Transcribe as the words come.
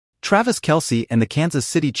Travis Kelce and the Kansas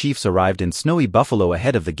City Chiefs arrived in snowy Buffalo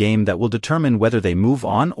ahead of the game that will determine whether they move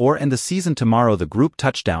on or end the season tomorrow. The group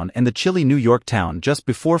touchdown and the chilly New York town just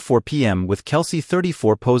before 4 p.m. with Kelce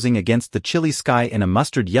 34 posing against the chilly sky in a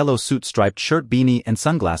mustard yellow suit, striped shirt, beanie and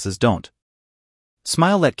sunglasses. Don't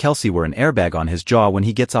smile. Let Kelce wear an airbag on his jaw when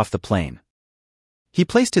he gets off the plane. He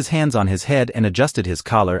placed his hands on his head and adjusted his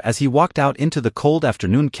collar as he walked out into the cold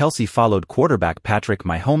afternoon. Kelce followed quarterback Patrick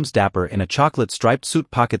Mahomes dapper in a chocolate striped suit,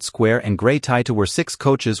 pocket square and gray tie to where 6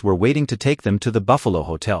 coaches were waiting to take them to the Buffalo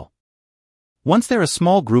hotel. Once there, a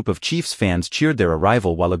small group of Chiefs fans cheered their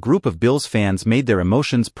arrival while a group of Bills fans made their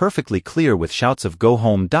emotions perfectly clear with shouts of "Go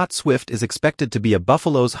home!" Swift is expected to be at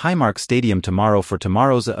Buffalo's Highmark Stadium tomorrow for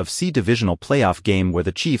tomorrow's AFC divisional playoff game where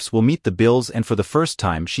the Chiefs will meet the Bills, and for the first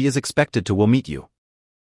time she is expected to will meet you.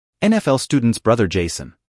 NFL student's brother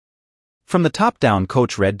Jason. From the top down,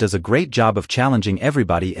 Coach Red does a great job of challenging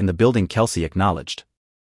everybody in the building, Kelce acknowledged.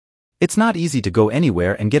 It's not easy to go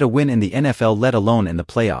anywhere and get a win in the NFL, let alone in the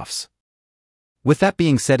playoffs. With that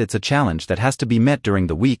being said, it's a challenge that has to be met during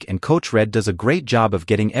the week, and Coach Red does a great job of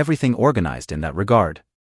getting everything organized in that regard.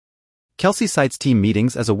 Kelce cites team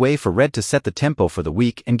meetings as a way for Red to set the tempo for the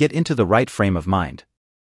week and get into the right frame of mind.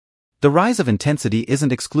 The rise of intensity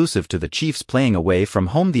isn't exclusive to the Chiefs playing away from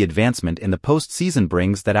home. The advancement in the postseason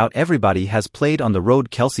brings that out. Everybody has played on the road,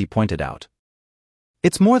 Kelce pointed out.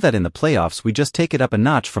 It's more that in the playoffs we just take it up a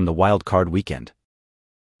notch from the wild card weekend.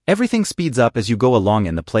 Everything speeds up as you go along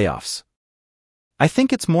in the playoffs. I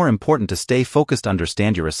think it's more important to stay focused,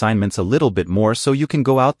 understand your assignments a little bit more so you can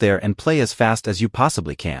go out there and play as fast as you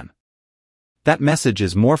possibly can. That message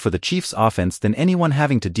is more for the Chiefs offense than anyone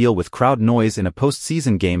having to deal with crowd noise in a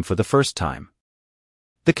postseason game for the first time.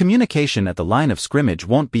 The communication at the line of scrimmage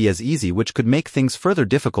won't be as easy, which could make things further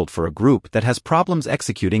difficult for a group that has problems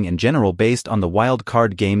executing in general based on the wild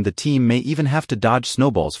card game. The team may even have to dodge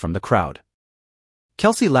snowballs from the crowd.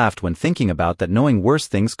 Kelce laughed when thinking about that, knowing worse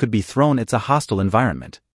things could be thrown. It's a hostile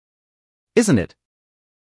environment, isn't it?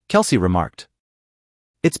 Kelce remarked.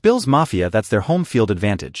 It's Bills Mafia, that's their home field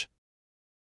advantage.